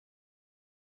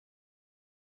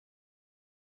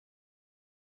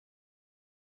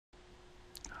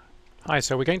Hi,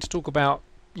 so we're going to talk about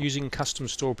using custom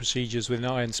store procedures within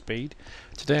IronSpeed.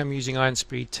 Today I'm using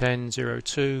IronSpeed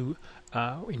 10.02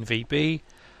 in VB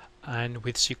and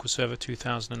with SQL Server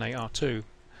 2008 R2.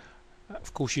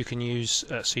 Of course you can use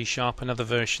C# and other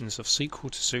versions of SQL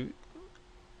to suit,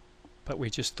 but we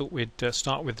just thought we'd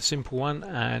start with the simple one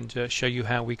and show you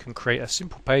how we can create a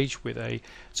simple page with a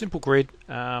simple grid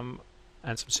and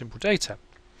some simple data.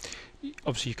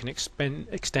 Obviously you can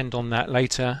extend on that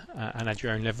later and add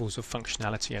your own levels of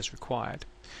functionality as required.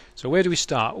 So where do we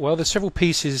start? Well, there's several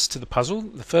pieces to the puzzle.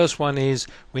 The first one is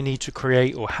we need to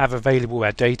create or have available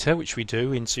our data, which we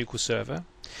do in SQL Server.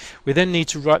 We then need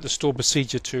to write the store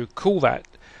procedure to call that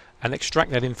and extract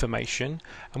that information,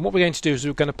 and what we're going to do is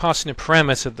we're going to pass in a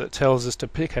parameter that tells us to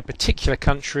pick a particular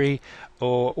country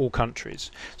or all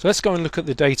countries. So let's go and look at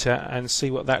the data and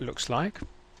see what that looks like.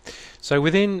 So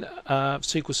within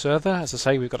SQL Server, as I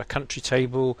say, we've got a country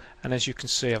table, and as you can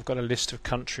see I've got a list of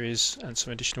countries and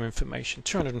some additional information,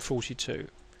 242.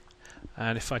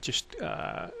 And if I just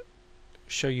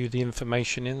show you the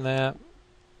information in there,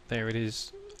 there it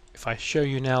is. If I show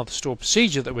you now the store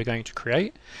procedure that we're going to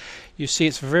create, you see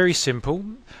it's very simple.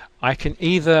 I can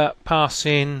either pass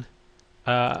in,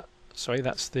 sorry,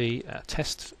 that's the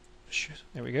test,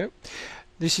 there we go.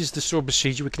 This is the store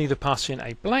procedure. We can either pass in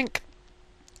a blank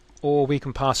or we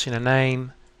can pass in a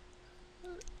name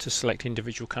to select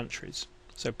individual countries.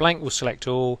 So blank will select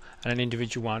all and an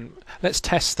individual one. Let's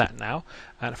test that now,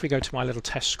 and if we go to my little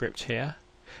test script here,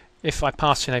 if I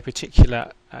pass in a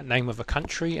particular name of a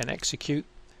country and execute,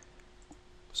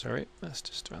 sorry, let's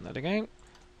just run that again,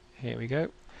 here we go,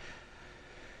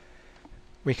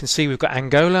 we can see we've got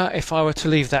Angola. If I were to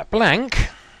leave that blank,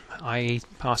 i.e.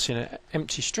 pass in an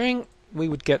empty string, we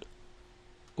would get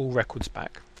all records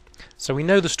back. So we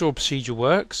know the store procedure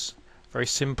works, very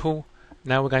simple.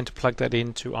 Now we're going to plug that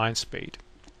into IronSpeed.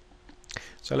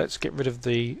 So let's get rid of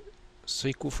the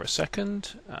SQL for a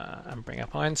second and bring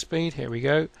up IronSpeed. Here we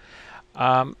go.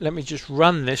 Let me just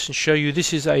run this and show you.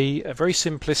 This is a very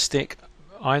simplistic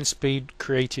IronSpeed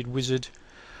created wizard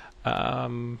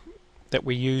that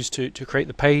we use to create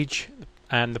the page,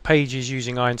 and the page is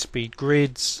using IronSpeed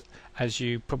grids, as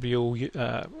you probably all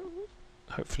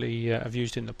hopefully have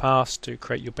used in the past to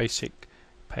create your basic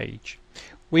page.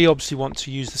 We obviously want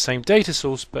to use the same data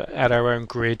source but add our own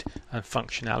grid and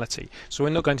functionality. So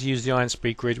we're not going to use the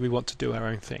IronSpeed grid, we want to do our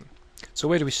own thing. So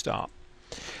where do we start?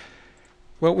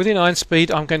 Well, within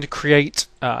IronSpeed I'm going to create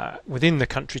within the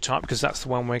country type, because that's the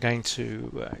one we're going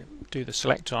to do the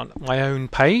select on, my own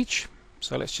page.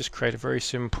 So let's just create a very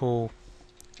simple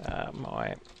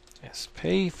my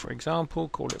SP, for example,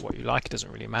 call it what you like, it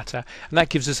doesn't really matter, and that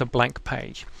gives us a blank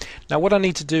page. Now what I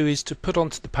need to do is to put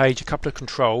onto the page a couple of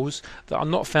controls that are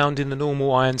not found in the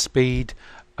normal IronSpeed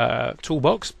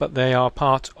toolbox, but they are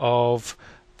part of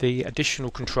the additional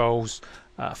controls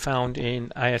found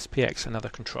in ASPX and other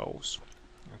controls.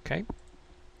 Okay,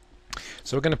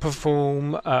 so we're going to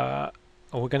perform or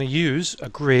we're going to use a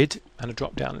grid and a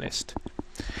drop down list.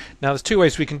 Now there's two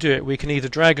ways we can do it. We can either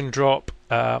drag and drop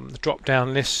the drop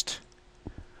down list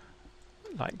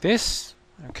like this,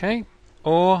 okay,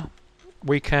 or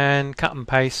we can cut and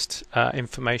paste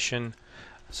information.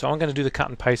 So I'm going to do the cut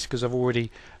and paste because I've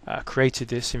already created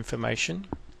this information.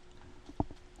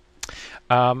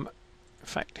 In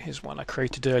fact, here's one I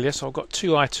created earlier. So I've got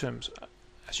two items.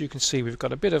 As you can see, we've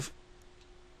got a bit of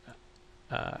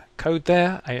code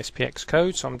there, ASPX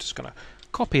code, so I'm just going to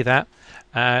copy that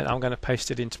and I'm going to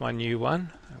paste it into my new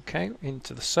one, okay,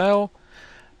 into the cell,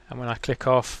 and when I click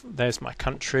off, there's my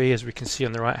country. As we can see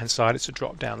on the right hand side, it's a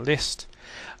drop down list,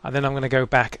 and then I'm going to go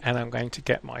back and I'm going to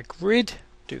get my grid,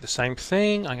 do the same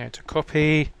thing. I'm going to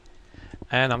copy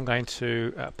and I'm going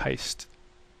to paste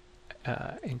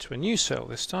into a new cell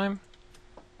this time,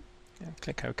 and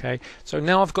click OK. So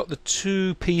now I've got the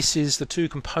two pieces, the two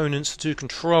components, the two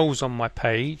controls on my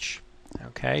page.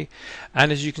 Okay,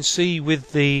 and as you can see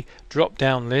with the drop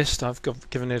down list, I've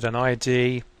given it an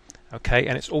ID, okay,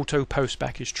 and its auto post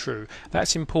back is true.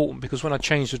 That's important because when I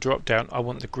change the drop down, I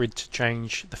want the grid to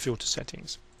change the filter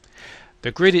settings.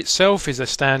 The grid itself is a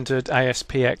standard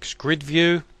ASPX grid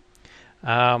view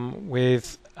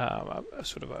with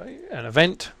sort of an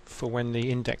event for when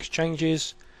the index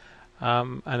changes.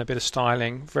 And a bit of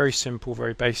styling, very simple,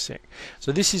 very basic.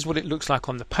 So this is what it looks like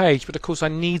on the page, but of course I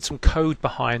need some code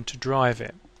behind to drive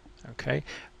it. Okay,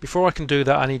 before I can do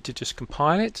that I need to just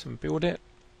compile it and build it.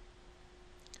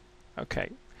 Okay,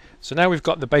 so now we've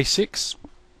got the basics,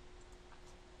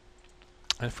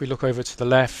 and if we look over to the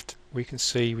left we can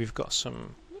see we've got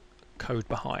some code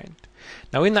behind.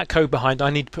 Now in that code behind I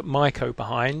need to put my code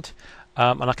behind,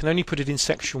 and I can only put it in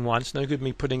section 1. It's no good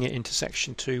me putting it into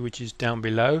section 2, which is down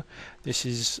below. This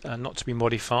is not to be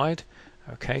modified.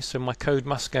 Okay, so my code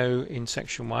must go in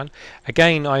section 1.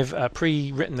 Again, I've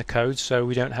pre-written the code so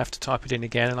we don't have to type it in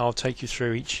again, and I'll take you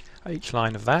through each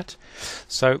line of that.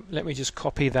 So let me just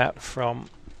copy that from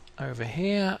over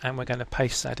here, and we're going to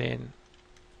paste that in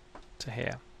to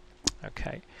here.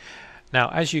 Okay. Now,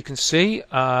 as you can see,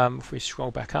 if we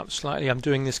scroll back up slightly, I'm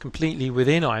doing this completely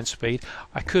within IronSpeed.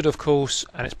 I could, of course,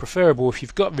 and it's preferable if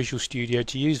you've got Visual Studio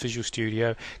to use Visual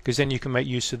Studio, because then you can make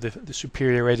use of the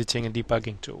superior editing and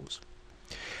debugging tools.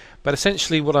 But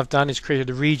essentially what I've done is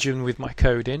created a region with my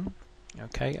code in,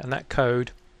 okay, and that code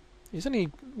is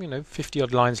only 50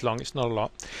 odd lines long. It's not a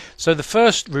lot. So the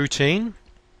first routine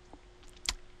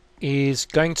is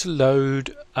going to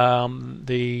load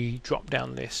the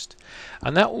drop-down list,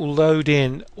 and that will load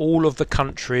in all of the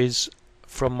countries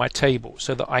from my table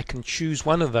so that I can choose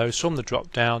one of those from the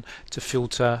drop-down to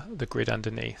filter the grid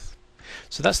underneath.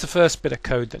 So that's the first bit of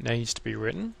code that needs to be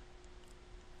written.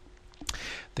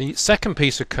 The second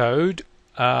piece of code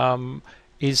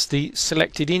is the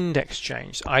selected index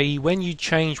change, i.e. when you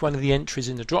change one of the entries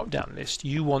in the drop-down list,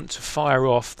 you want to fire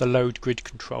off the load grid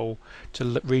control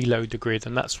to reload the grid,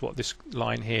 and that's what this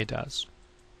line here does.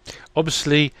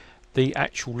 Obviously, the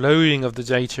actual loading of the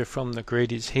data from the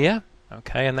grid is here,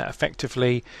 okay, and that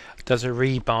effectively does a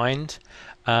rebind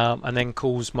and then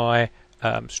calls my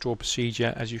store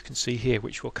procedure, as you can see here,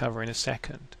 which we'll cover in a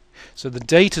second. So the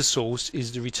data source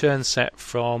is the return set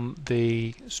from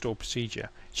the store procedure.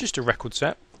 It's just a record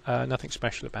set, nothing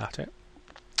special about it.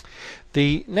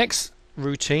 The next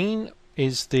routine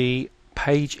is the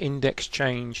page index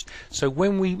changed. So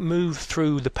when we move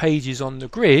through the pages on the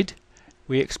grid,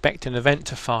 we expect an event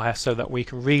to fire so that we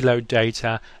can reload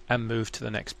data and move to the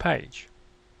next page.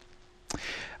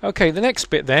 Okay, the next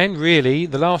bit then, really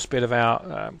the last bit of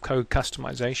our code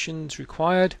customizations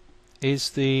required,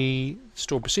 is the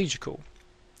store procedure call.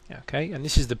 Okay, and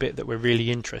this is the bit that we're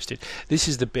really interested. This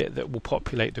is the bit that will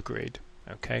populate the grid.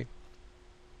 Okay,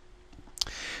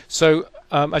 so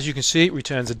as you can see, it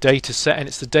returns a data set, and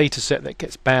it's the data set that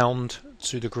gets bound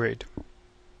to the grid.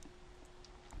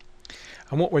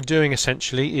 And what we're doing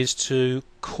essentially is to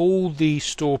call the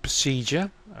store procedure,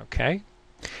 okay,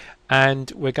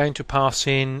 and we're going to pass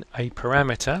in a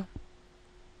parameter,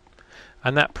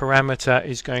 and that parameter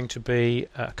is going to be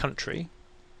a country.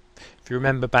 If you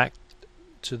remember back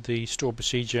to the store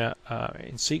procedure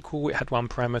in SQL, it had one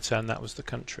parameter, and that was the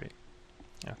country.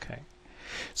 Okay,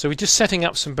 so we're just setting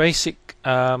up some basic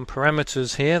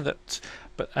parameters here,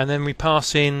 and then we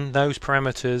pass in those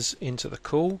parameters into the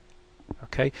call.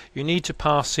 Okay, you need to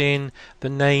pass in the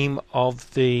name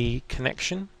of the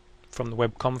connection from the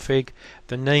web config,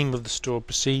 the name of the store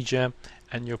procedure,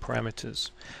 and your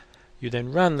parameters. You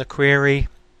then run the query,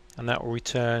 and that will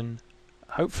return,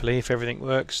 hopefully if everything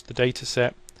works, the data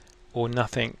set, or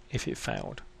nothing if it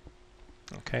failed.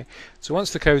 Okay, so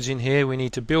once the code's in here, we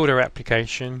need to build our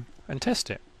application and test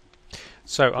it.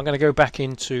 So I'm going to go back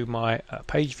into my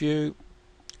page view.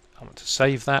 I want to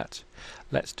save that.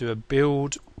 Let's do a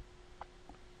build.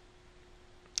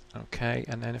 Okay,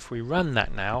 and then if we run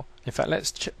that now, in fact,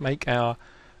 let's make our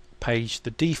page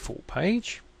the default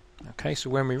page. Okay, so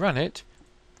when we run it,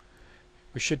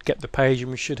 we should get the page,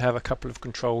 and we should have a couple of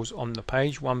controls on the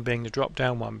page, one being the drop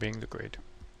down, one being the grid.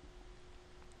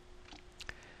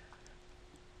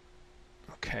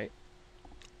 Okay,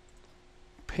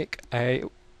 pick a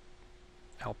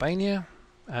Albania,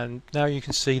 and now you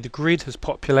can see the grid has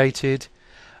populated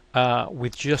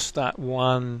with just that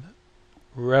one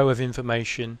row of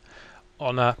information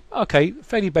on a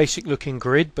fairly basic looking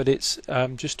grid, but it's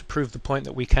just to prove the point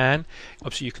that we can.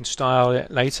 Obviously you can style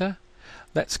it later.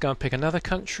 Let's go and pick another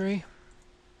country.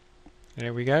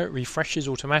 There we go, it refreshes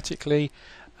automatically,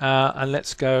 and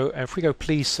let's go, if we go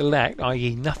please select,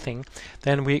 i.e. nothing,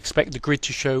 then we expect the grid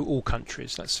to show all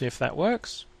countries. Let's see if that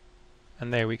works,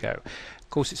 and there we go. Of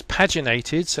course it's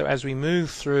paginated, so as we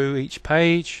move through each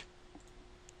page,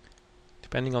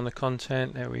 depending on the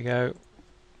content, there we go,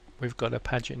 we've got a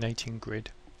paginating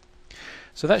grid.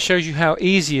 So that shows you how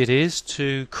easy it is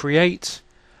to create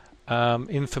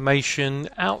information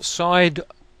outside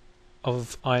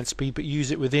of IronSpeed but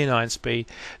use it within IronSpeed.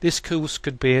 This course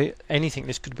could be anything.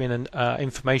 This could be an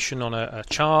information on a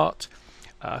chart,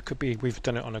 could be we've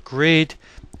done it on a grid,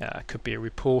 could be a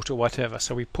report or whatever.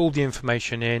 So we pulled the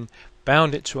information in,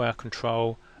 bound it to our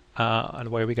control, and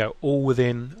away we go, all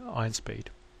within IronSpeed.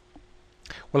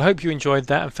 Well, I hope you enjoyed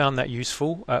that and found that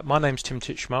useful. My name's Tim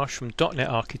Titchmarsh from .NET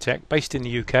Architect based in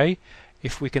the UK.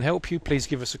 If we can help you, please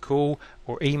give us a call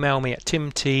or email me at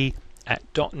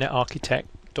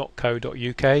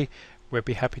timt@netarchitect.co.uk. we'd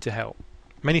be happy to help.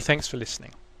 Many thanks for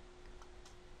listening.